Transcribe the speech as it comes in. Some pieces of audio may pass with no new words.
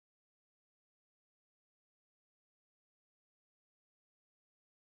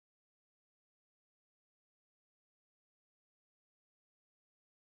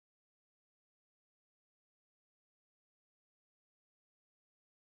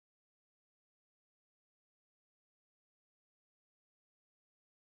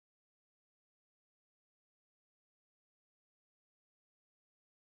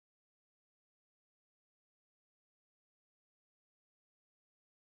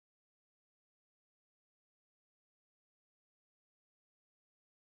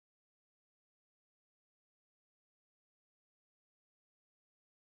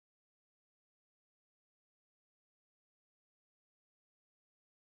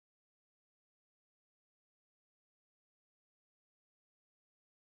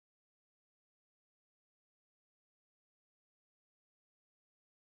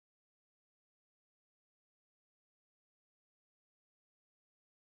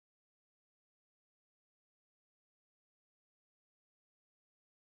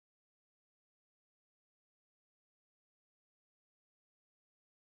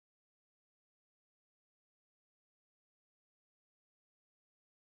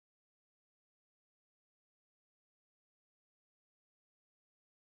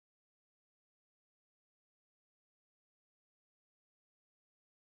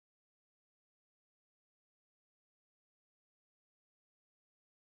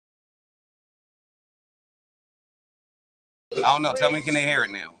don't know. Tell me, can they hear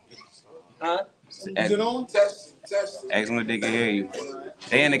it now? Huh? Is it on? Test. Ask them if they can hear you.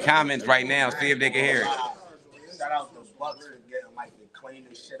 They in the comments right now. See if they can hear it. Shout out those Bucks for getting like the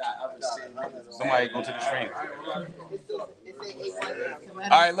cleanest shit I ever seen. Somebody go to the stream. All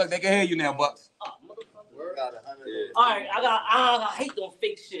right, look, they can hear you now, Bucks. All right, I hate them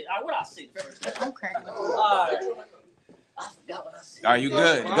fake shit. All right, what I say first? Okay. All right. I forgot what I said. Are you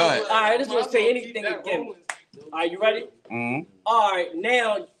good? Go ahead. All right, I just want to say anything again. All right, you ready? Mm-hmm. All right,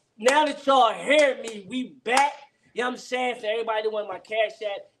 now that y'all hear me, we back. You know what I'm saying? For everybody that want my cash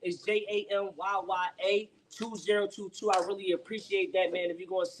app, it's JAMYYA2022. I really appreciate that, man. If you're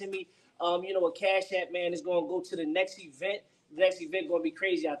going to send me, a cash app, man, it's going to go to the next event. The next event going to be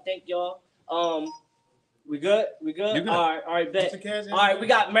crazy. I thank y'all. We good? We good? You good. All right, bet. All right, we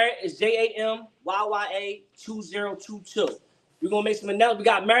got married. It's JAMYYA2022. We're going to make some announcements. We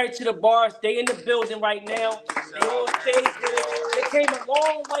got Married to the Bars. They in the building right now. They on stage. They came a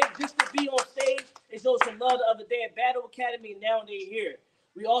long way just to be on stage. They showed some love the other day at Battle Academy, and now they're here.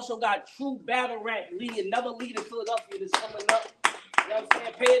 We also got True Battle Rap lead, another lead in Philadelphia that's coming up. You know what I'm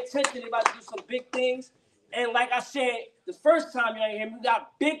saying? Pay attention. They're about to do some big things. And like I said, the first time y'all hear me, we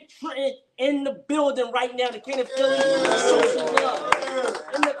got Big Trenton in the building right now. The King of Philly. In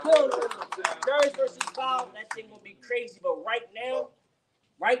the building. Jerry versus Bow. That thing gonna be crazy. But right now,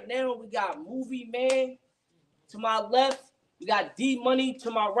 we got Movie Man to my left. We got D Money to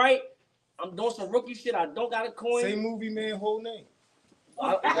my right. I'm doing some rookie shit. I don't got a coin. Say Movie Man whole name.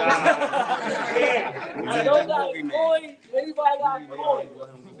 I don't got a coin. Anybody got a coin?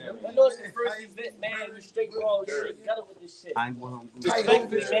 I know it's the first event, man. We straight ball shit together with this shit.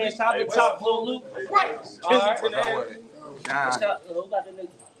 Respectfully, man. It's time to top Lil Luke. All right.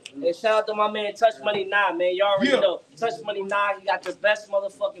 And shout out to my man Touch Money 9, man. Y'all already know. Touch Money 9, he got the best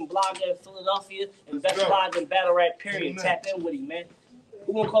motherfucking blogger in Philadelphia and best blogger in battle rap, period. Tap in with him, man.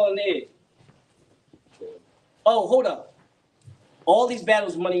 Who gonna call him there? Oh, hold up. All these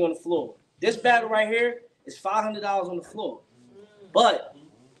battles, money on the floor. This battle right here is $500 on the floor. But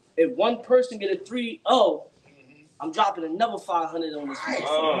if one person get a 3-0, I'm dropping another 500 on this one.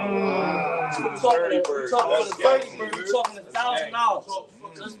 We're talking $1,000.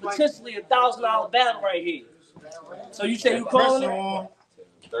 So it's potentially $1,000 battle right here. So you say you calling it?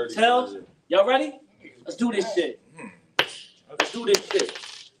 Tails, y'all ready? Let's do this shit. Let's do this shit.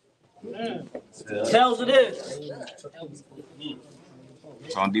 Tails it is.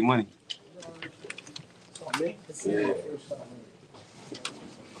 It's on D Money.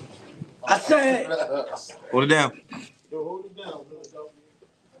 I said. Hold it down.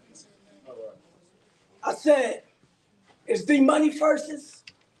 I said, is D Money versus?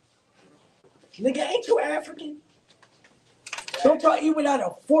 Nigga, ain't you African? Don't y'all eat without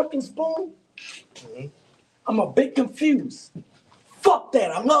a fork and spoon? I'm a bit confused. Fuck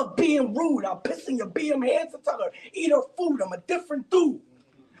that. I love being rude. I'm pissing your BM hands and tell her, eat her food. I'm a different dude.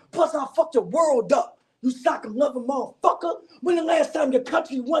 Plus, I fucked your world up. You soccer-loving motherfucker. When the last time your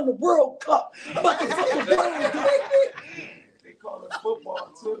country won the World Cup? I'm about to fuck the world up. They call it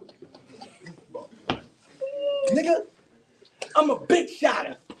football, too. Nigga, I'm a big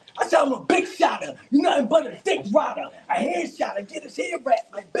shotter. I said I'm a big shotter. You nothing but a dick rider. A head shotter. Get his hair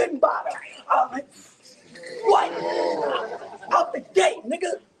wrapped like Ben Botter. I'm like, what? Out the gate,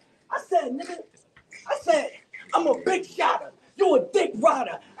 nigga. I said, I'm a big shotter. You a dick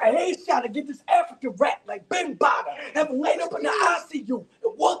rider. A head shotter. Get this African rap like Ben Botter. Have him laid up in the ICU.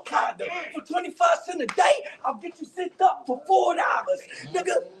 And what kind of? For 25 cents a day, I'll get you sent up for $4.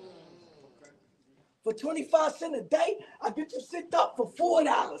 Nigga. For 25 cents a day, I get you sent up for $4.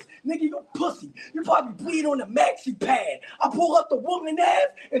 Nigga, you pussy. You probably bleed on the maxi pad. I pull up the woman ass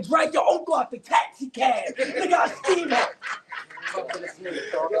and drag your uncle out the taxi cab. Nigga, I steam her.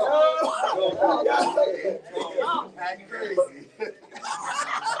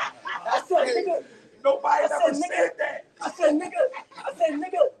 I said, nigga. Nobody ever said that.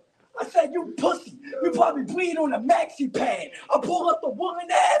 I said, you pussy. You probably bleed on a maxi pad. I pull up the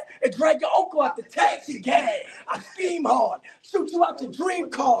woman ass and drag your uncle out the taxi cab. I scheme hard. Shoot you out your dream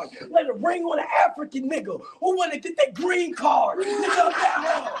card. Let it ring on an African nigga who wanna get that green card. Nigga, I'm that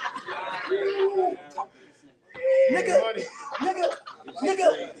hard.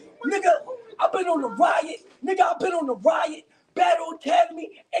 Nigga, I've been on the riot. Battle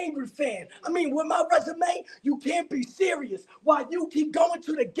Academy, angry fan. I mean, with my resume, you can't be serious while you keep going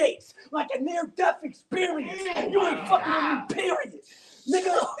to the gates like a near-death experience. You ain't fucking with me, period.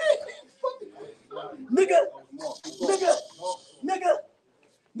 Nigga.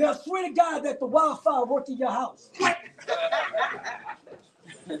 Now, swear to God that the wildfire worked in your house.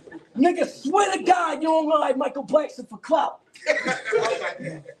 Nigga, swear to God you don't look like Michael Blackson for clout.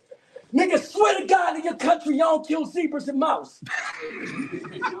 Nigga, swear to God in your country, y'all don't kill zebras and mouse.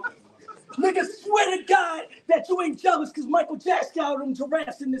 Nigga, swear to God that you ain't jealous because Michael Jackson got them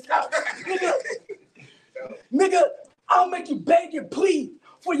giraffes in this house. Nigga, I'll make you beg and plead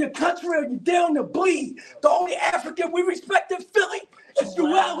for your country or you down to bleed. The only African we respect in Philly is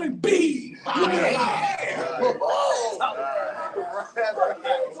Joel and B. That's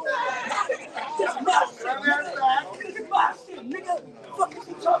my shit, nigga. This is my shit, nigga. Fuck is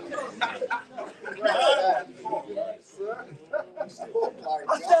you talking about?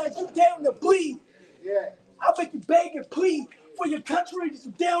 I said you down to bleed. I'll make you beg and plead for your country is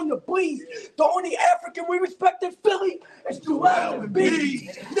down to bleed. The only African we respect in Philly is Joel and B.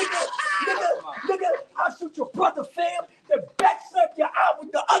 Nigga, I'll shoot your brother, fam, then backslap your eye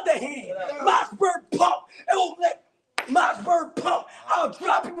with the other hand. Mossberg pump, it won't let Mossberg pump. I'll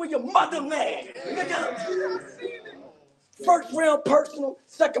drop you with your motherland. Nigga. First round personal,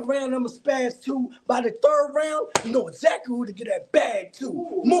 second round I'm a spaz too. By the third round, you know exactly who to get that bag to.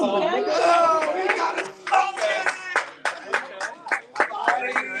 Move it, nigga. Oh, we got it.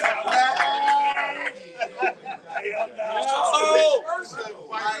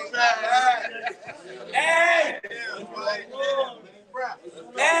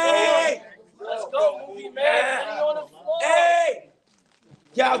 Hey! Let's go, movie man. Hey!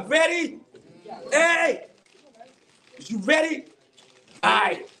 Y'all ready? Hey! You ready?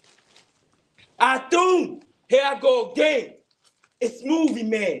 Alright. Atum, here I go again. It's movie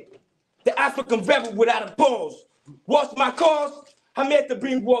man, the African rebel without a pause. What's my cause? I'm here to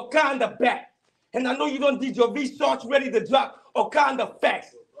bring Wakanda back. And I know you don't need your research ready to drop Wakanda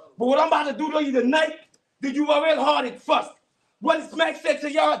facts. But what I'm about to do to you tonight, the URL hard and first. What Smack said to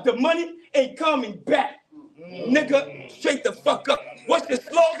y'all, the money ain't coming back. Nigga, straight the fuck up. What's the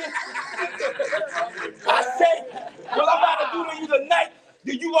slogan? I say, what I'm about to do to you tonight,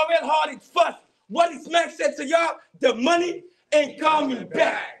 the URL hard and first. What Smack said to y'all, the money ain't coming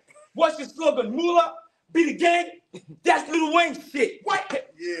back. What's your slogan? Moolah, be the gang? That's Lil Wayne shit. What?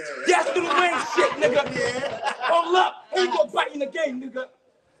 Yeah. That's Lil Wayne shit, nigga. Yeah. Hold up. Here you go biting the game, nigga.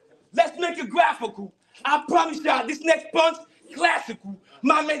 Let's make it graphical. I promise y'all, this next punch, classical.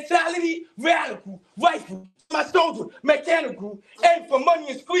 My mentality, radical. Rifle. My soldier, mechanical. Aim for money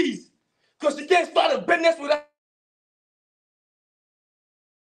and squeeze. Because you can't start a business without.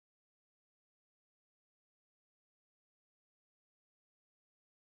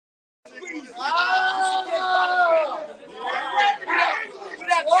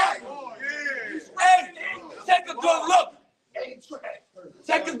 Hey, take a good look.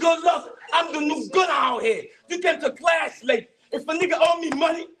 Take a good look. I'm the new gunner out here. You came to class late. If a nigga owe me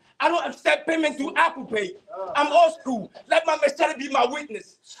money, I don't accept payment through Apple Pay. I'm old school. Let my mentality be my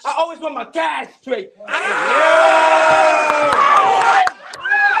witness. I always want my cash straight.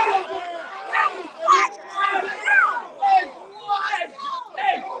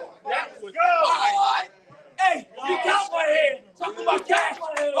 Hey, you got my head. Talking about cash.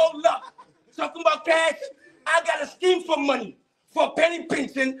 Hold up. Talking about cash. I got a scheme for money. For a penny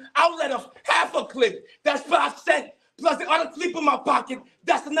pinching, I'll let off half a clip. That's 5 cents. Plus the other clip in my pocket,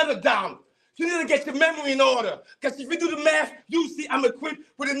 that's another dime. You need to get your memory in order. Because if you do the math, you see I'm equipped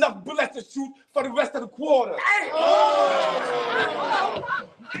with enough bullets to shoot for the rest of the quarter. Hey!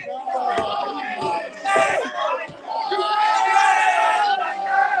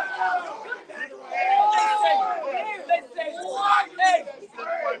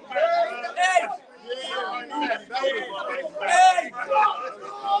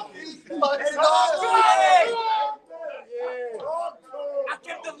 I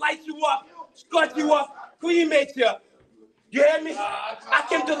came to light you up, strut you up, cremate you. You hear me? I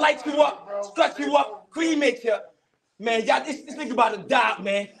came to light you up, strut you up, cremate you. Man, y'all, this nigga about to die,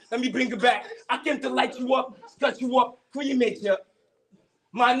 man. Let me bring it back. I came to light you up, strut you up, cremate you.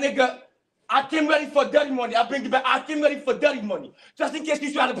 My nigga, I came ready for dirty money. I bring it back. I came ready for dirty money. Just in case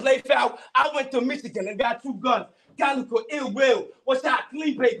you try to play foul, I went to Michigan and got 2 guns. Calico, ill will. What's that?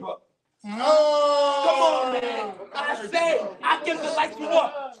 Clean paper. Oh. Come on, man. I say, I came to light you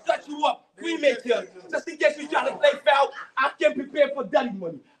up, strut you up, cremate you. Just in case you try to play foul, I came prepared for dirty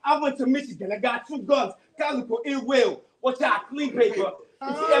money. I went to Michigan. I got 2 guns. Calico, ill will. What's that? Clean paper.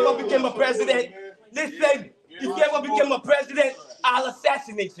 If you ever became a president, listen, if you ever became a president, I'll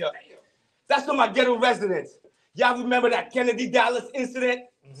assassinate you. That's for my ghetto residents. Y'all remember that Kennedy Dallas incident?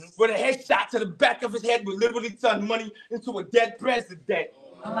 Where the headshot to the back of his head would literally turn money into a dead president.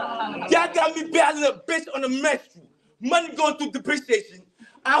 Y'all got me battling a bitch on a menstrual. Money going through depreciation.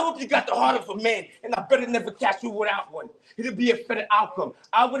 I hope you got the heart of a man, and I better never catch you without one. It'll be a better outcome.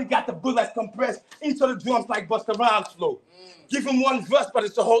 I already got the bullets compressed into the drums like Busta Rhymes flow. Give him one verse, but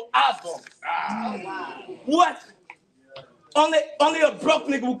it's a whole album. What? Only a broke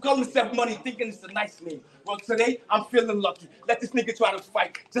nigga will call himself money thinking it's a nice name. Well, today, I'm feeling lucky. Let this nigga try to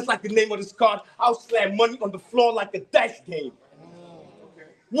fight. Just like the name of this card, I'll slam money on the floor like a dice game.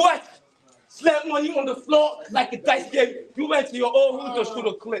 What? Slam money on the floor like a dice game. You went to your old hood to shoot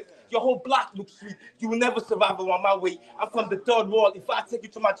a clip. Your whole block looks sweet. You will never survive around my way. I'm from the third world. If I take you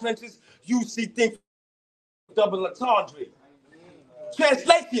to my trenches, you see things double entendre.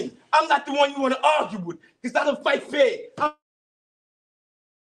 Translation, I'm not the one you want to argue with, because I don't fight fair.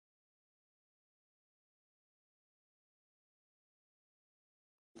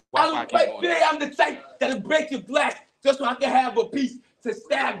 I don't fight fair. I'm the type that'll break your glass just so I can have a piece to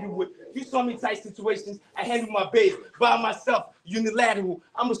stab you with. You saw me tight situations. I handle my babe by myself, unilateral.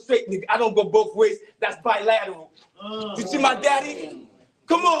 I'm a straight nigga. I don't go both ways. That's bilateral. You see my daddy?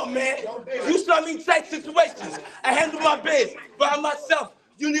 Come on, man. You saw me tight situations. I handle my babe by myself,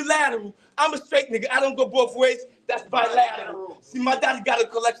 unilateral. I'm a straight nigga. I don't go both ways. That's bilateral. See, my daddy got a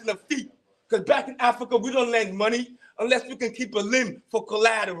collection of feet. Because back in Africa, we don't lend money unless we can keep a limb for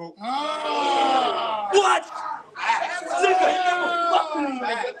collateral. What? Nigga, he never fuck with me,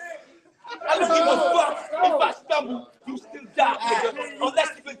 nigga. I don't give a fuck if I stumble, you still die, nigga. Unless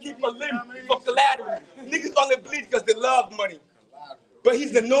you can keep a limb for collateral. Niggas only bleed because they love money. But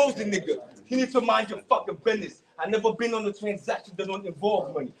he's the nosy nigga. You need to mind your fucking business. I never been on a transaction that don't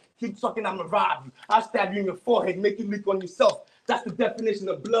involve money. Keep talking, I'ma rob you. I'll stab you in your forehead, make you leak on yourself. That's the definition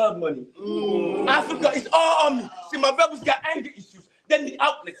of blood money. Africa is all on me. See, my rebels got anger issues, then the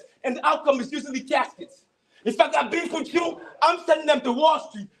outlets, and the outcome is usually caskets. If I got beef with you, I'm sending them to Wall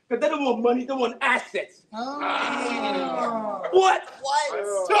Street, because they don't want money, they want assets. What?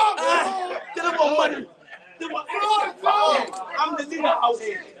 They don't want money. They want assets. I'm the leader out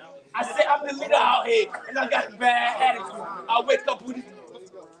here. I say I'm the leader out here, and I got a bad attitude. I wake up with it.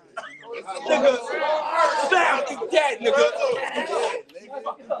 Nigga, Sam is dead, nigga.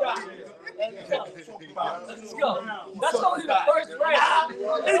 Let's go. That's only the first round.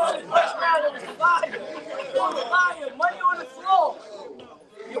 It's the first round. It was fire. It was fire. Money on the floor.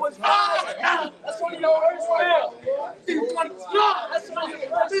 It was fire. That's only the first round. That's only the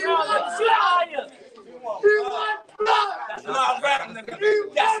first round. It was fire. That's my rap, nigga.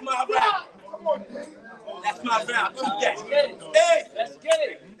 That's my rap. That's my rap. Keep that. Hey, Let's get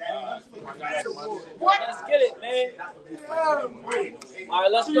it. Let's get it, man. All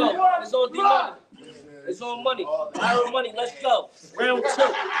right, let's go. It's on D-Money. It's on money. Iron money. Let's go. Round 2.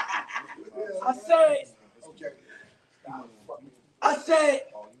 I said,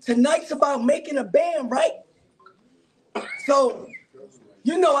 tonight's about making a band, right? So,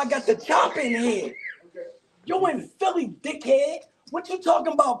 you know I got the chop in here. You in Philly, dickhead. What you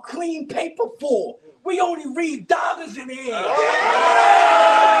talking about clean paper for? We only read dollars in here. That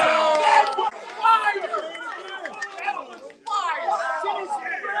was fire! That was fire! Shit is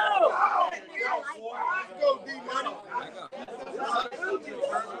real! Go, D-Money.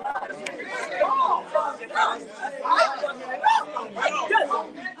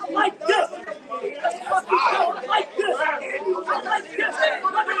 I like this. Let's fucking go. I like this. I like this.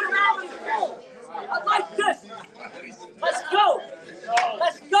 I like this. Let's go.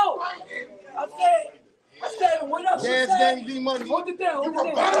 Let's go. I said, what else you Gas say? gang D-Money. Hold it down. Hold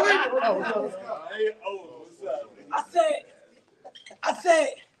it down. I said,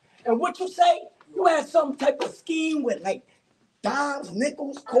 and what you say? You had some type of scheme with like dimes,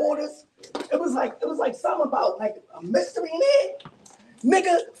 nickels, quarters. It was like something about like a mystery in it.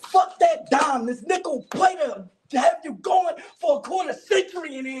 Nigga, fuck that dime. This nickel play to have you going for a quarter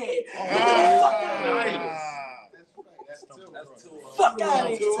century in here. Fuck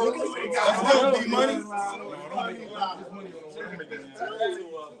out of here. Let's go, D-Money.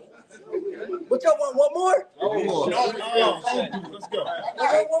 What y'all want? One more? One more. Let's go.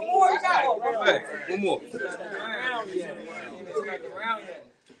 One more? One more.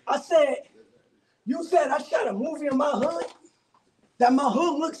 I said, you said I shot a movie in my hood? That my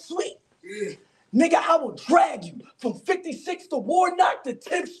hood looks sweet? Nigga, I will drag you from 56th to Warnock to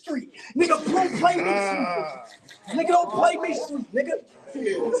 10th Street. Nigga, don't play me sweet. Nigga, don't play me sweet, nigga.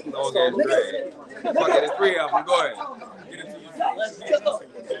 Okay, fuck it, it's 3 of them. Go ahead. Get it to you. Let's go.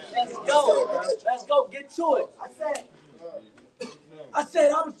 Let's go. Let's go. Get to it. I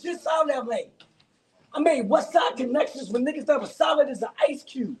said I was just out LA. I made West Side connections with niggas that were solid as an ice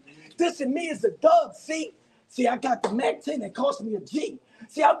cube. This and me is a dub, see? See, I got the Mac 10 that cost me a G.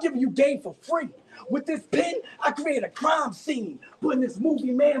 See, I'm giving you game for free. With this pen, I create a crime scene, putting this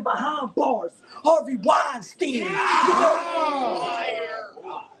movie man behind bars. Harvey Weinstein.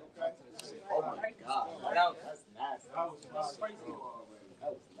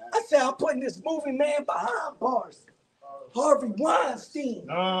 I said I'm putting this movie man behind bars. Harvey Weinstein.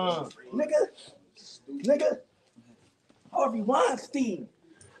 Nigga. Harvey Weinstein.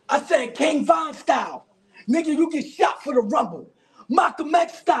 I said King Von style. Nigga, you get shot for the rumble. Malcolm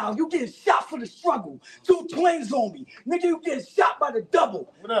X style, you get shot for the struggle. 2 twins on me. Nigga, you get shot by the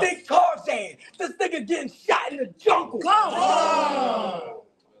double. Think Tarzan. This nigga getting shot in the jungle. Go on.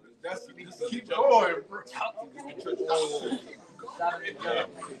 Keep going, bro.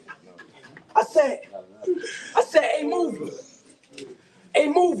 I said, hey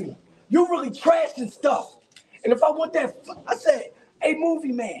movie, you really trashing stuff. And if I want that, I said, hey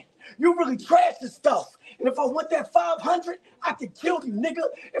movie man, you really trashing stuff. And if I want that 500, I can kill you, nigga.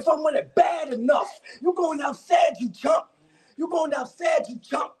 If I want it bad enough, you going outside, you chump.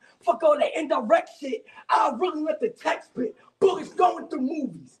 Fuck all that indirect shit. I really let the text bit. Bullets going through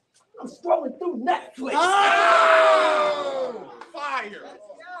movies. I'm scrolling through Netflix. Oh! Fire.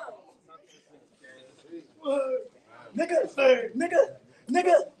 Nigga,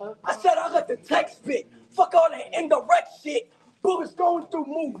 I said I let the text bit. Fuck all that indirect shit. Bullets going through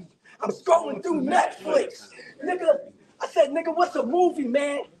movies. I'm scrolling through Netflix. Nigga, I said, nigga, what's a movie,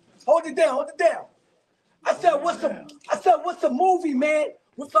 man? Hold it down. I said, what's a movie, man?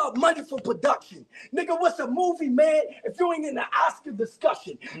 Without money for production. Nigga, what's a movie, man, if you ain't in the Oscar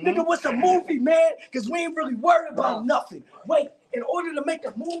discussion? Nigga, what's a movie, man? Because we ain't really worried about nothing. Wait, in order to make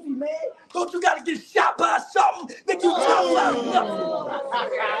a movie, man, don't you gotta get shot by something? Nigga, you talk about nothing.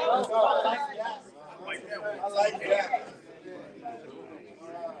 I like that.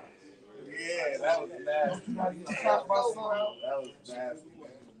 Yeah, that was nasty. That was nasty.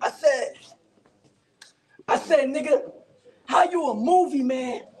 I said, nigga, how you a movie,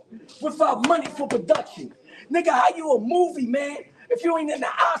 man, without money for production? Nigga, how you a movie, man, if you ain't in the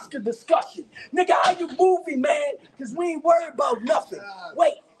Oscar discussion? Nigga, how you movie, man, because we ain't worried about nothing.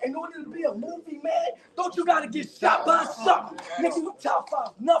 Wait, in order to be a movie, man, don't you gotta get shot by something? Nigga, you top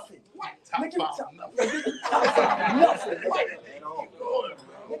 5 nothing. Nigga, you top 5 nothing.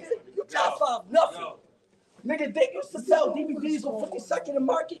 Nigga, you top 5 nothing. Nigga, they used to sell DVDs on 52nd and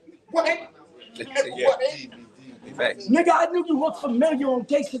Market. What? Facts. Nigga, I knew you looked familiar on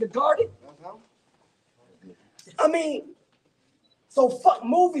Gates of the Garden. I mean, so fuck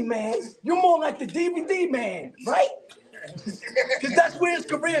movie man. You more like the DVD man, right? Because that's where his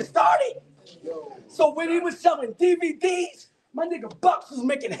career started. So when he was selling DVDs, my nigga Bucks was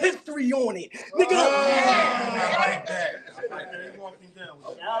making history on it. Nigga, I like that.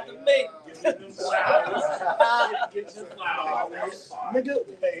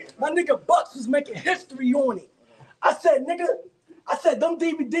 my nigga Bucks was making history on it. I said, them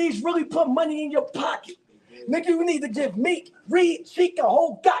DVDs really put money in your pocket. Nigga, you need to give Meek, Reed, Cheek a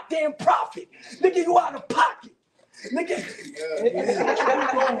whole goddamn profit. Nigga, you out of pocket. Nigga,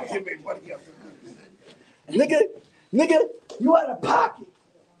 you out of pocket.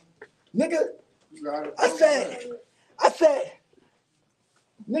 Nigga, I said,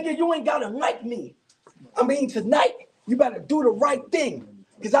 nigga, you ain't gotta like me. I mean, tonight, you better do the right thing.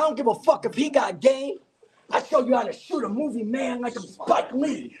 Because I don't give a fuck if he got game. I show you how to shoot a movie man like I'm Spike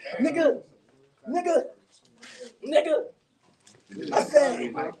Lee. Nigga. I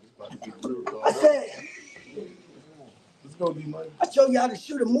said, Let's go, D-Money. I show you how to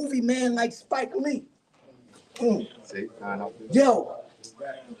shoot a movie man like Spike Lee. Yo,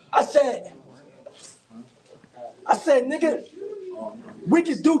 I said, nigga, we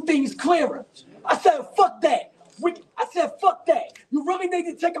can do things clearer. I said, fuck that. You really need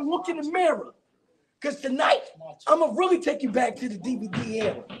to take a look in the mirror. Because tonight, I'm going to really take you back to the DVD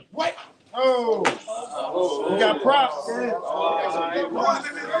era. What? Oh. We got props. What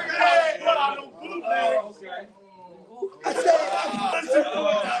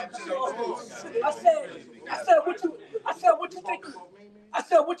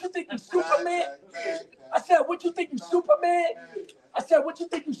you think you Superman? I said, what you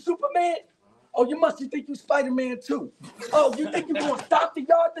think you Superman? Oh, you must think you Spider-Man too. Oh, you think you gonna stop the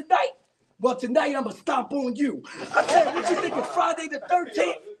yard tonight? Well, tonight I'm gonna stomp on you. I said, what you think it's Friday the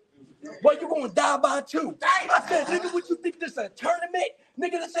 13th? Well, you gonna die by 2. I said, nigga, what you think this a tournament?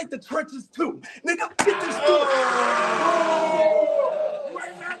 Nigga, this ain't the trenches too. Nigga, get this dude.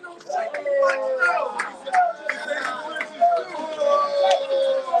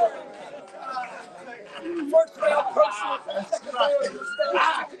 First round personal, second round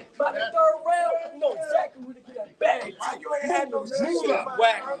by the 3rd round, you know exactly where to get that bag. You ain't had no ruler.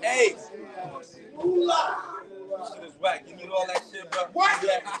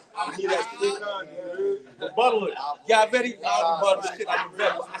 Y'all ready? I'm shit. I'm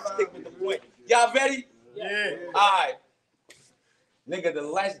ready. I stick with the point. Y'all ready? Yeah. All right. Nigga, the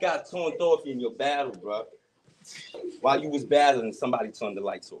lights got turned off in your battle, bro. While you was battling, somebody turned the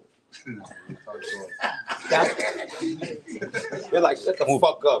lights off. They're like, shut the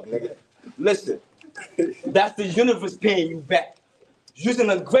fuck up, nigga. Listen, that's the universe paying you back. You're an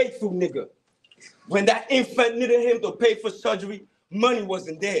ungrateful nigga. When that infant needed him to pay for surgery, money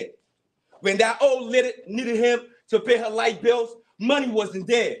wasn't there. When that old lady needed him to pay her light bills, money wasn't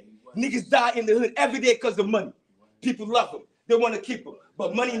there. Niggas die in the hood every day because of money. People love him. They want to keep him.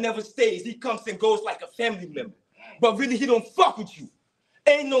 But money never stays. He comes and goes like a family member. But really, he don't fuck with you.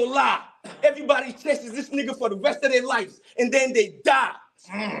 Ain't no lie. Everybody chases this nigga for the rest of their lives, and then they die.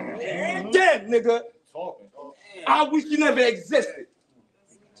 Damn, nigga. I wish you never existed.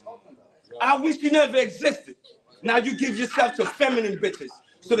 I wish you never existed. Now you give yourself to feminine bitches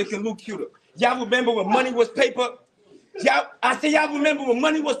so they can look cuter. Y'all remember when money was paper? Y'all remember when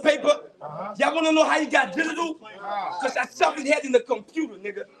money was paper? Y'all want to know how you got digital? Because I shoved it head in the computer,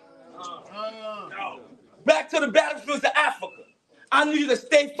 nigga. Back to the battlefields of Africa. I need you to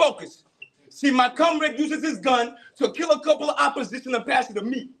stay focused. See, my comrade uses his gun to kill a couple of opposition and pass it to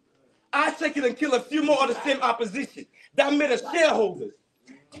me. I take it and kill a few more of the same opposition. That made us shareholders.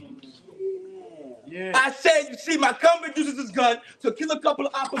 Yeah. I said, you see, my comrade uses his gun to kill a couple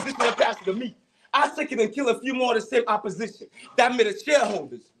of opposition and pass it to me. I take it and kill a few more of the same opposition. That made us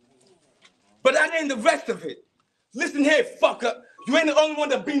shareholders. But that ain't the rest of it. Listen here, fucker. You ain't the only one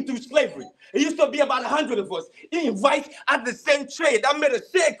that been through slavery. It used to be about 100 of us eating rice at the same trade. That made us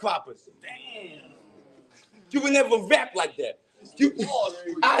sharecroppers. Damn. You would never rap like that.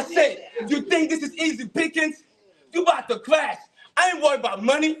 I say, you think this is easy pickings? You about to crash. I ain't worried about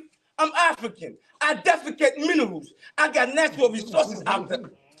money. I'm African. I defecate minerals. I got natural resources out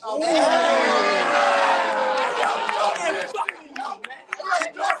there.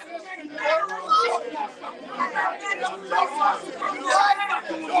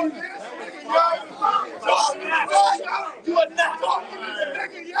 You are not.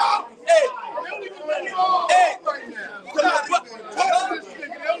 Hey. Hey.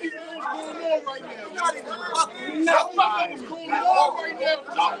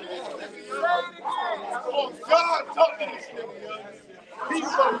 Oh, God, talk to this nigga. He's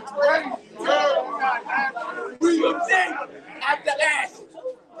so crazy. You think at the last,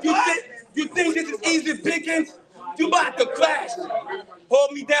 you think this is easy pickings? You about to crash.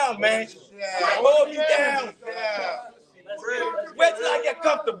 Hold me down, man. Hold me down. Wait till I get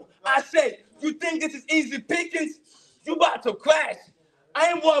comfortable. I say, you think this is easy pickings? You about to crash.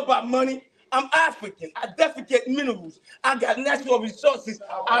 I ain't worried about money. I'm African. I defecate minerals. I got natural resources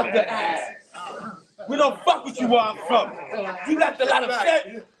out the ass. We don't fuck with you where I'm from. You got a lot of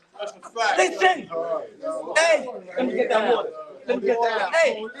shit. Listen. Hey, let me get that water. Let me get that.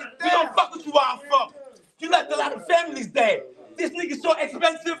 Hey, we don't fuck with you where I'm from. You left a lot of families there. This nigga's so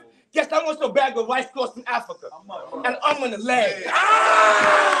expensive. Guess I want your bag of rice close in Africa. And I'm on the leg.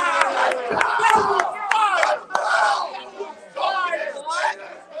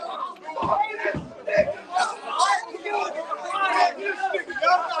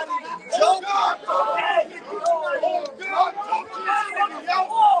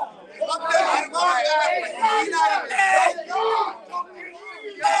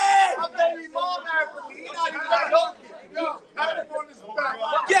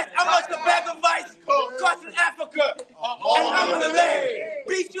 Yes, I'm on the bag of rice crossing Africa. And I'm on the leg.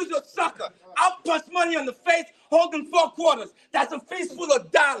 Beat you's a sucker. I'll punch money on the face holding 4 quarters. That's a face full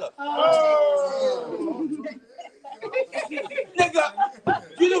of dollar. Nigga,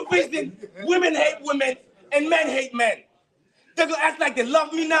 you the reason women hate women and men hate men. They're gonna act like they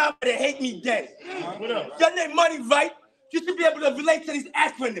love me now, but they hate me then. Your name Money, right? You should be able to relate to these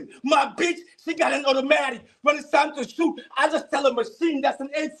acronyms. My bitch, she got an automatic. When it's time to shoot, I just tell a machine that's an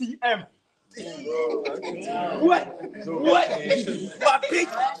ATM. What? My bitch,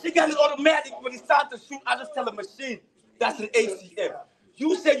 she got an automatic. When it's time to shoot, I just tell a machine that's an ATM.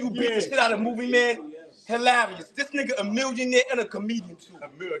 You said you beat the shit out of movie, man. Hilarious. This nigga a millionaire and a comedian too. A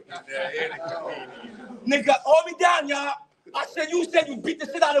millionaire and a comedian. Nigga, hold me down, y'all. I said you beat the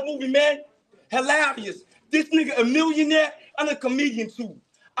shit out of movie, man. Hilarious. This nigga a millionaire and a comedian too.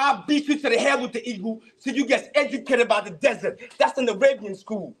 I'll beat you to the head with the eagle till you get educated about the desert. That's in the Arabian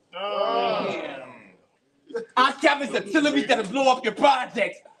school. I canvass artillery that'll blow up your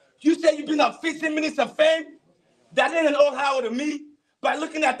projects. You say you've been on 15 minutes of fame? That ain't an old Howard to me. By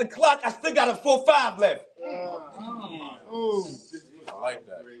looking at the clock, I still got a 4-5 left. I like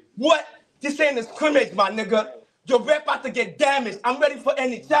that. What? This ain't a scrimmage, my nigga. Your rep about to get damaged. I'm ready for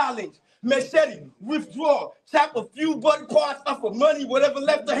any challenge. Machete, withdraw. Chop a few body parts off of money. Whatever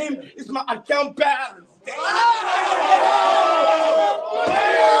left of him is my account balance.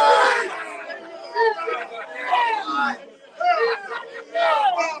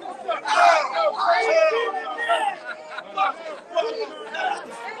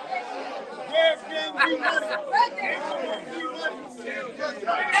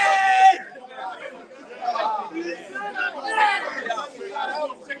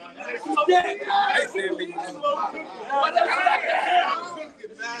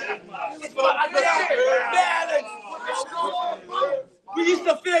 We used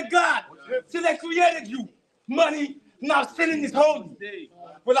to fear God till they created you. Money, now sinning is holy.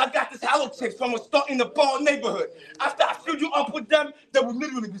 Well, I got this hollow tips from a store in the Ball neighborhood. After I filled you up with them, they would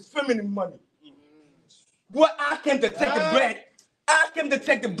literally be swimming in money. What I came to take the bread. I came to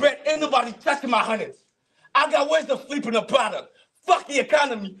take the bread. Ain't nobody touching my hundreds. I got ways of flipping a product. Fuck the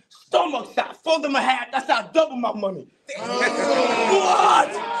economy. Stomach shot. Fold in my hat. That's how I double my money.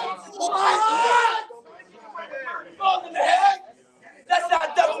 What? Fold in the hat. That's how I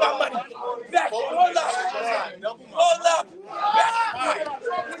double my money. Back. Hold up. Hold up.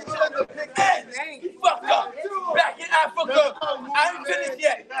 Back. Hey, you fucked up. Back in Africa, I ain't finished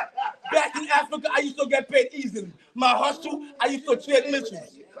yet. Back in Africa, I used to get paid easily. My hustle, I used to trade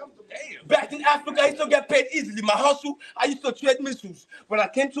missiles. Back in Africa, I used to get paid easily. My hustle, I used to trade missiles. When I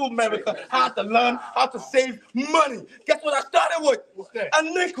came to America, I had to learn how to save money. Guess what I started with? A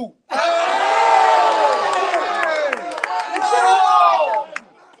nickel.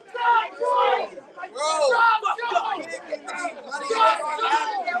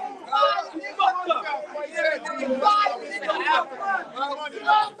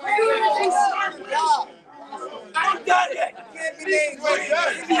 I ain't done yet.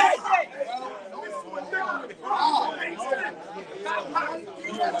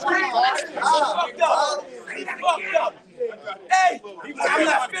 Fucked up. Hey, I'm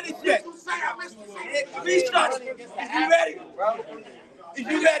not finished yet. Research. Is you ready? Is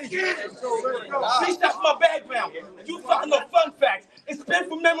you ready? Research my background. You talking no fun facts. It's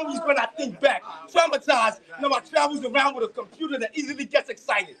painful memories when I think back. Traumatized. Now my travels around with a computer that easily gets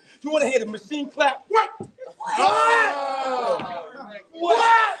excited. You want to hear the machine clap? What?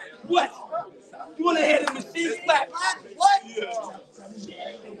 What? What? You want to hear the machine clap? What?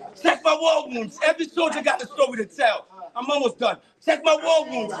 Check my war wounds. Every soldier got a story to tell. I'm almost done. Check my war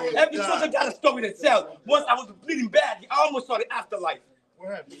wounds. Every soldier got a story to tell. Once I was bleeding badly, I almost saw the afterlife.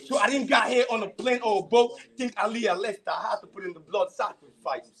 So I didn't got here on a plane or a boat. Think Aliyah left. I had to put in the blood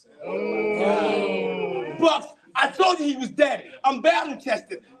sacrifice. Bucks, I told you he was dead. I'm battle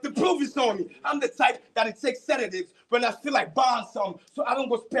tested. The proof is on me. I'm the type that it takes sedatives when I feel like buying some, so I don't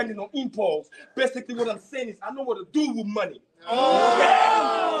go spending on impulse. Basically, what I'm saying is I know what to do with money. Bam,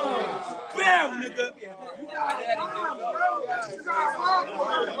 nigga.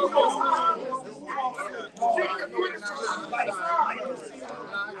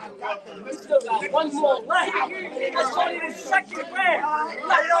 We still got one more left. That's only the second round. Give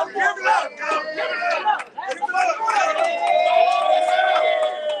it up. Give it up.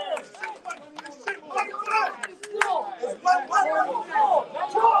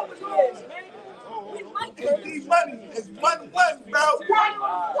 These money is 1-1, bro.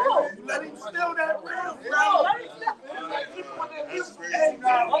 Let him steal that round, bro.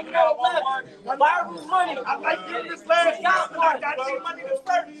 One more left. Viral money. I like getting this last shot, but I got your money to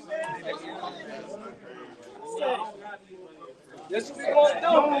first, man. This is what we're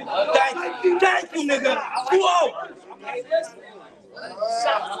gonna do. Thank you, nigga. Whoa. Hey, listen.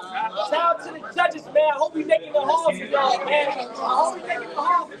 Shout out to the judges, man. I hope we making it hard for y'all, man. I hope we making it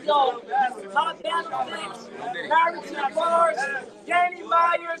hard for y'all. Top down the fix, Married to the Bars, Danny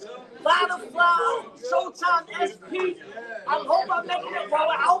Myers, Lana Fly, Showtime SP. I hope I'm making it, bro.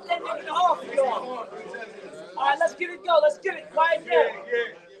 I hope they're making it hard for y'all. All right, let's get it go. Let's get it. Quiet down.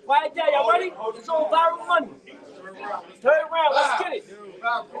 Quiet down. Y'all ready? It's on viral money. Third round. Let's get it.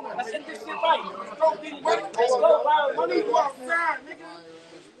 Let's hit this shit right. Let's go, viral money.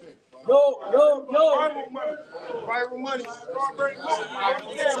 Yo. Viral money.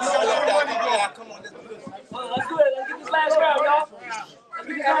 Come on, Let's do it. Let's get this last round, y'all. Let's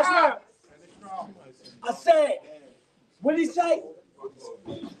get this last round. I said, what did he say?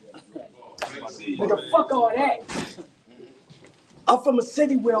 Nigga, fuck all that. I'm from a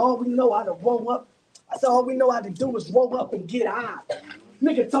city where all we know how to roll up. I said all we know how to do is roll up and get high.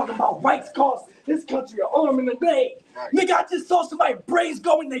 Nigga talking about rights cost this country an arm and a leg. Nigga, I just saw somebody brains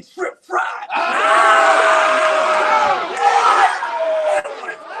go and they strip fried.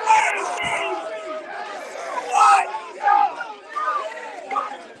 What?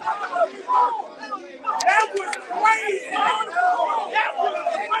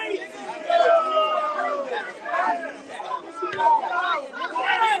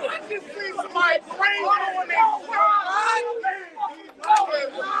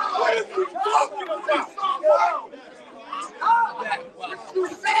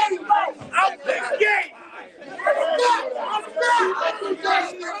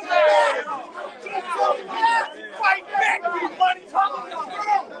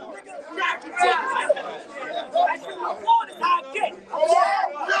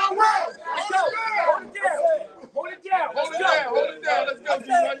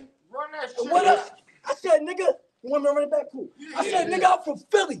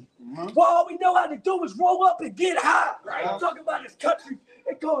 to do is roll up and get high. Talking about this country,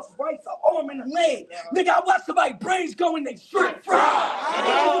 it costs rights, an arm and a leg. Nigga, I watch somebody's brains go in they straight fried.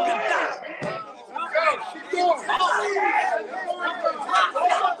 Nigga, you can die.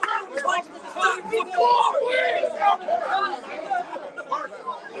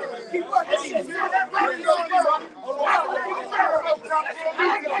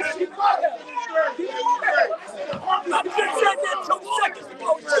 I just said that 2 seconds ago.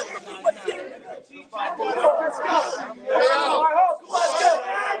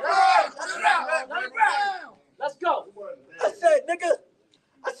 Let's go. I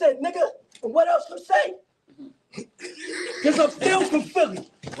said, nigga, and what else you say? Because I'm still from Philly.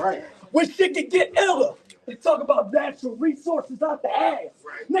 Right. When shit can get iller. They talk about natural resources out the ass.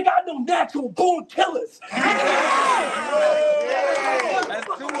 Nigga, I know natural born killers. That's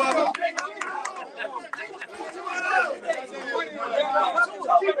 2 of them.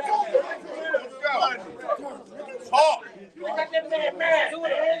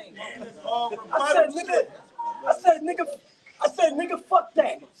 I said, nigga, fuck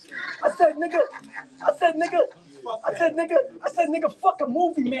that. I said, nigga, fuck a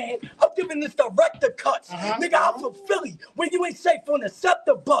movie, man. I'm giving this director cuts. Nigga, I'm from Philly, where you ain't safe on the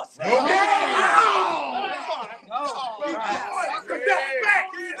scepter bus.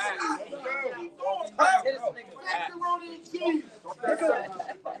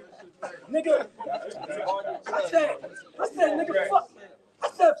 Nigga, I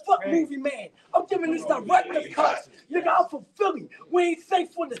said, fuck movie, man. I'm giving this director cuts. Nigga, I'm from Philly. We ain't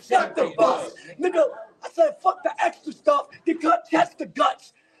safe on the scepter bus. Nigga, I said, fuck the extra stuff. They cut chest to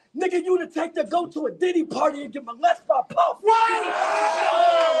guts. Nigga, you the take to go to a Diddy party and get molested by Puff.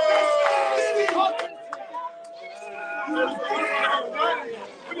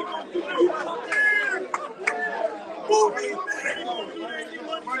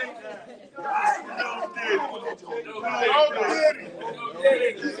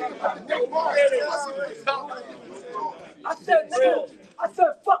 I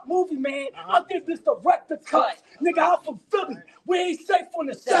said, fuck movie, man. I'll give this director cut. Nigga, I'm from Philly. We ain't safe on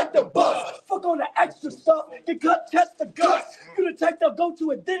the sector bus. Fuck on the extra stuff. You cut chest to guts. You the take to go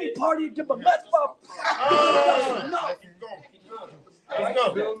to a Diddy party and get molested by no.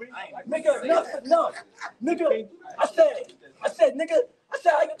 Nigga, enough. Nigga, I said,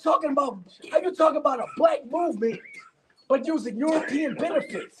 how you talking about a black movement, but using European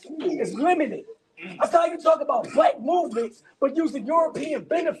benefits? It's limited. I said, how you talk about black movements, but using European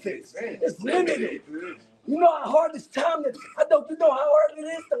benefits? It's limited. You know how hard this time is? You know how hard it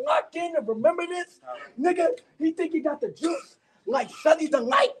is to lock in and remember this? Nigga, you think you got the juice like Sunny the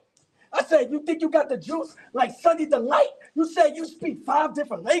Light? I said, you think you got the juice like Sunny the Light? You said you speak 5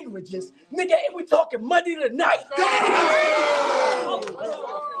 different languages. Nigga, and we talking Monday tonight.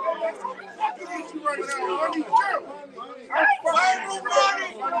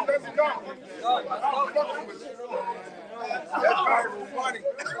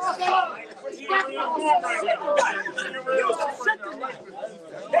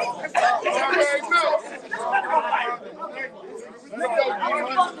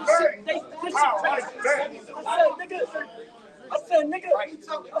 I said,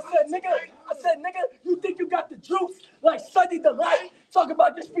 nigga, you think you got the juice like Sunny the Light? Talk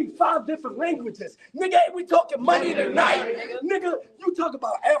about you speak 5 different languages. Nigga, we talking money tonight. Nigga, you talk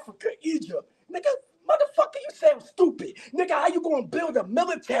about Africa, Egypt. Nigga, motherfucker, you sound stupid. Nigga, how you gonna build a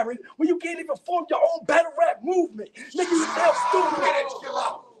military when you can't even form your own battle rap movement? Nigga, you sound stupid.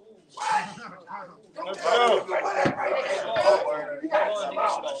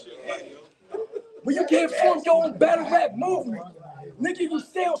 When you can't form your own battle rap movement, nigga, you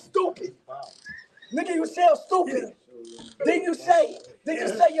sound stupid. Nigga, you sound stupid. Didn't you say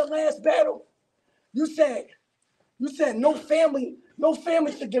your last battle? You said no family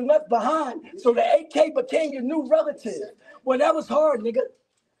should get left behind, so the AK became your new relative. Well, that was hard, nigga.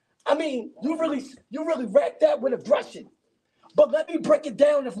 I mean, you really racked that with aggression. But let me break it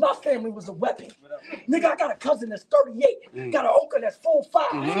down if my family was a weapon. Nigga, I got a cousin that's 38, got an uncle that's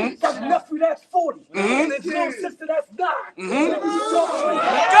 45, got a nephew that's 40, and there's no sister that's 9. Go, nigga,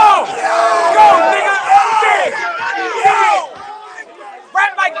 okay. Yo,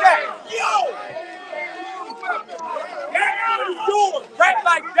 rap like that. Yo, rap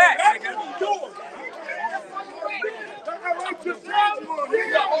like that, nigga.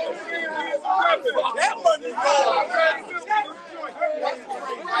 That money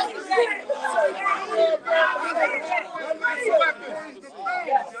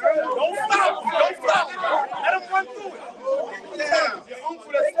Don't stop. Let him run through it. Your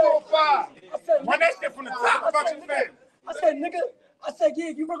uncle that's 4 or 5.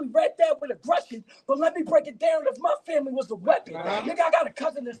 family was a weapon. Nigga, I got a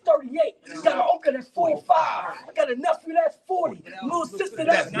cousin that's 38. Got an uncle that's 45. I got a nephew that's 40. Little sister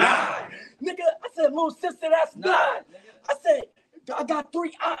that's 9. Nigga, I said, little sister that's 9. I said, I got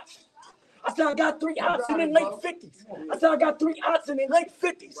 3 aunts. I said, I got 3 aunts in their late 50s. I said, I got 3 aunts in their late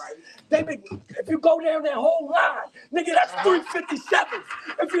 50s. They been, if you go down that whole line, nigga, that's 357.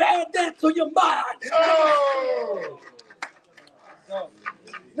 If you add that to your mind,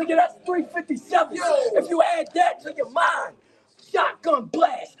 nigga, that's 357. If you add that to your mind, shotgun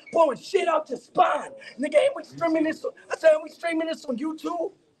blast, blowing shit out your spine. Nigga, ain't we streaming this? I said, ain't we streaming this on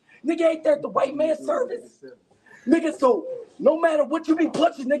YouTube? Nigga, ain't that the white man service? Nigga, so no matter what you be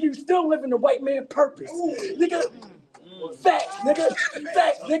punching, nigga, you still living the white man purpose. Nigga, facts, nigga,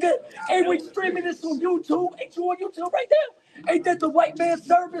 facts, nigga. Ain't we streaming this on YouTube? Ain't you on YouTube right now? Ain't that the white man's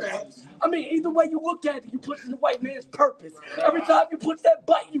service? I mean, either way you look at it, you pushing the white man's purpose. Every time you push that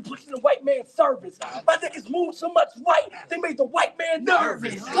button, you pushing the white man's service. My niggas move so much white, they made the white man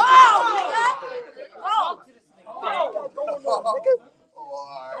nervous.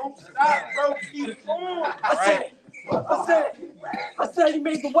 I said he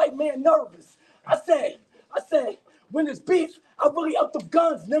made the white man nervous. I said, when it's beef, I really up them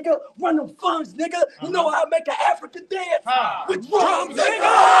guns, nigga. Run them funds, nigga. You know how I make an African dance? With drums, nigga!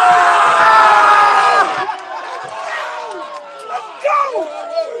 Let's go!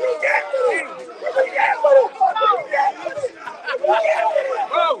 We got with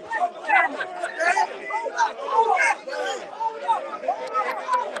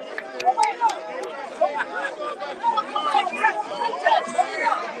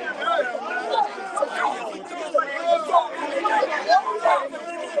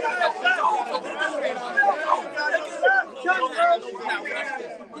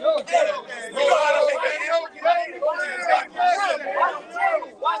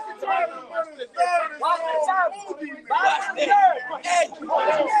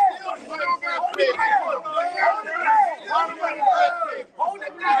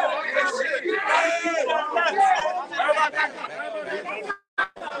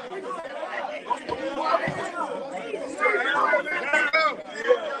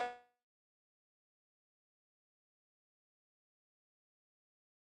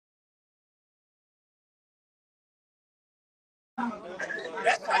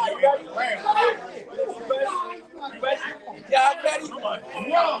y'all ready?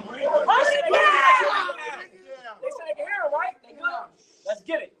 They said they can hear him, right? They good. Let's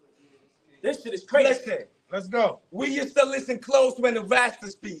get it. This shit is crazy. Listen, Let's go. we used to listen close when the Rasta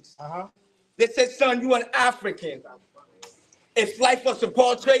speaks. They said, son, you an African. If life was a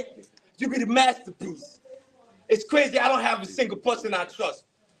portrait, you be the masterpiece. It's crazy, I don't have a single person I trust.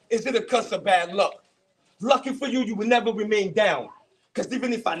 Is it a curse or bad luck? Lucky for you, you will never remain down. Because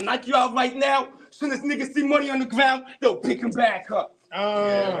even if I knock you out right now, soon as niggas see money on the ground, they'll pick him back up.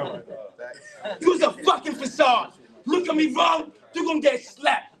 You's a fucking facade. Look at me wrong, you gonna get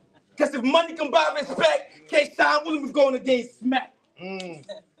slapped. Because if money can buy respect, K-Sign Williams going to get smacked. You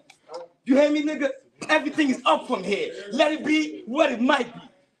hear me, nigga? Everything is up from here. Let it be what it might be.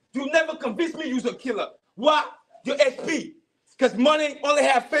 You'll never convince me you's a killer. Why? You're SP. Because money only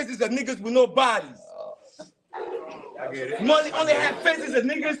have faces of niggas with no bodies. Money only have faces of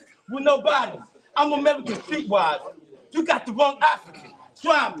niggas with no bodies. I'm American streetwise. You got the wrong African.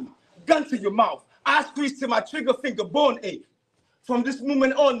 Try me. Gun to your mouth. I squeeze till my trigger finger bone ache. From this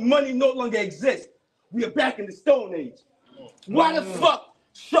moment on, money no longer exists. We are back in the Stone Age. Why the fuck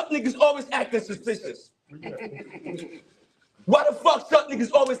short niggas always acting suspicious? Why the fuck short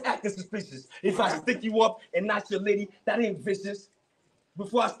niggas always acting suspicious? If I stick you up and not your lady, that ain't vicious.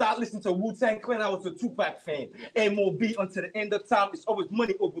 Before I start listening to Wu-Tang Clan, I was a Tupac fan. MOB until the end of time, it's always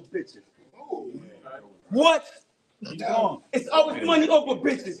money over bitches. What? It's always money over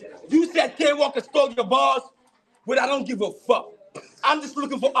bitches. You said K Walker stole your bars, but I don't give a fuck. I'm just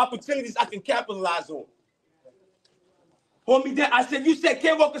looking for opportunities I can capitalize on. Homie, I said, you said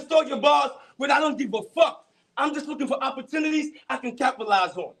K Walker stole your bars, but I don't give a fuck. I'm just looking for opportunities I can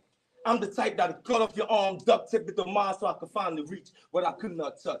capitalize on. I'm the type that'll cut off your arm, duct tape it to mine so I can finally reach what I could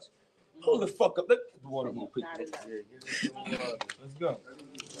not touch. Hold the fuck up. Let the water go quick. Let's go.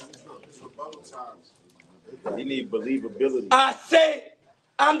 You need believability. I say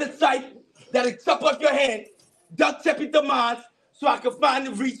I'm the type that'll chop off your hand, duct tape it to mine so I can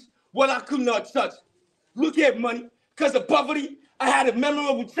finally reach what I could not touch. Look here, money. Because of poverty, I had a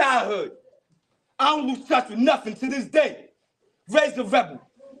memorable childhood. I don't lose touch with nothing to this day. Raised a rebel.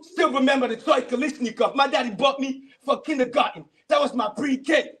 Still remember the toy Kalishnikov my daddy bought me for kindergarten. That was my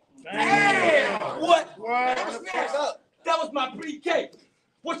pre-K. Damn. What? That was my pre-K.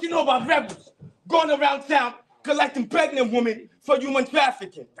 What you know about rebels? Going around town, collecting pregnant women for human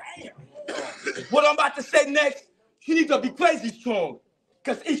trafficking. Damn. What I'm about to say next, you need to be crazy strong.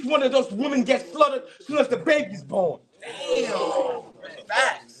 Because each one of those women gets slaughtered as soon as the baby's born. Damn.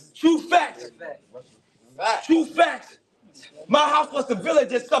 Facts. True facts. True facts. My house was the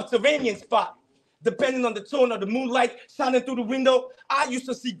village's subterranean spot. Depending on the tone of the moonlight shining through the window, I used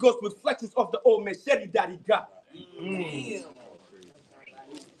to see ghost reflections of the old machete that he got.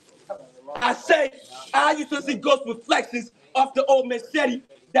 I say, I used to see ghost reflections of the old machete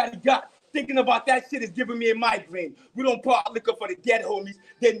that he got. Thinking about that shit is giving me a migraine. We don't part liquor for the dead homies.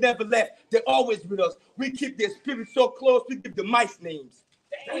 They never left. They're always with us. We keep their spirits so close, we give the mice names.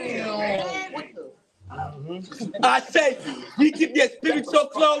 Damn. What the? I say, we keep their spirits so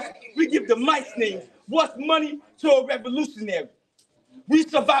close, we give the mice names. What's money to a revolutionary? We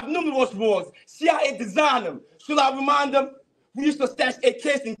survived numerous wars. CIA designed them. Should I remind them? We used to stash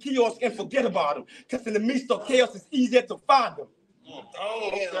AKs in kiosks and forget about them. Because in the midst of chaos, it's easier to find them. Oh,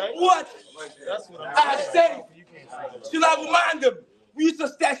 okay. What? That's what I say, should I remind them? We used to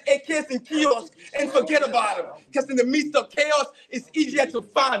stash AKs in kiosks and forget about them. Because in the midst of chaos, it's easier to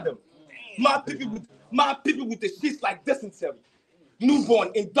find them. My people with the shits like dysentery.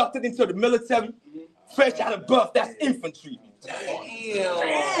 Newborn, inducted into the military. Fresh out of birth, that's infantry. Damn.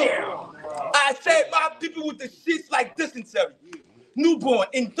 I say my people with the shits like dysentery. Newborn,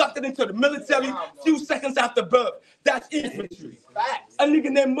 inducted into the military, few seconds after birth, that's infantry. A nigga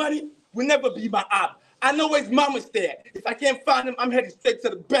named Money will never be my op. I know his mama's there. If I can't find him, I'm headed straight to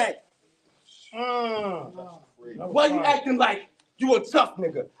the bank. Why you acting like you a tough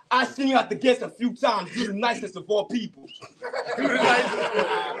nigga? I seen you at the gates a few times. You the nicest of all people. You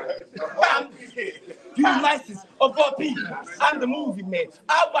the nicest of all people. I'm the movie man.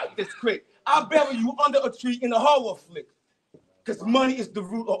 I write the script. I'll bury you under a tree in a horror flick. Because money is the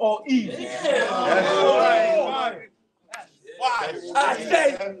root of all evil. I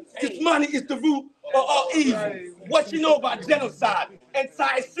say, this money is the root of all evil. What you know about genocide?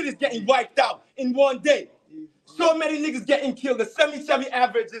 Entire cities getting wiped out in one day. So many niggas getting killed. The cemetery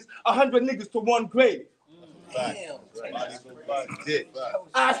averages 100 niggas to one grave.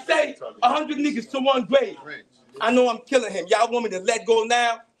 I say 100 niggas to one grave. I know I'm killing him. Y'all want me to let go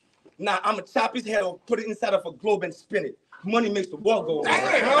now? Nah, I'ma chop his head off, put it inside of a globe and spin it. Money makes the world go around.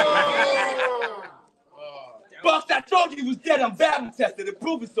 Bucks, I told you he was dead. I'm battle tested. The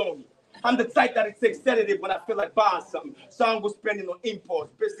proof is on me. I'm the type that it takes sedative when I feel like buying something. So I'm going spending on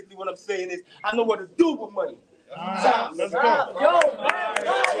imports. Basically, what I'm saying is, I know what to do with money. Let's go. Yo,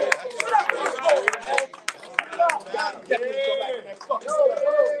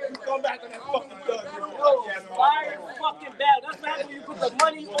 Come back on that fucking gun. yo, fire fucking bad. That's what happens when you put the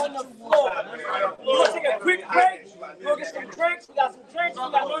money on the floor.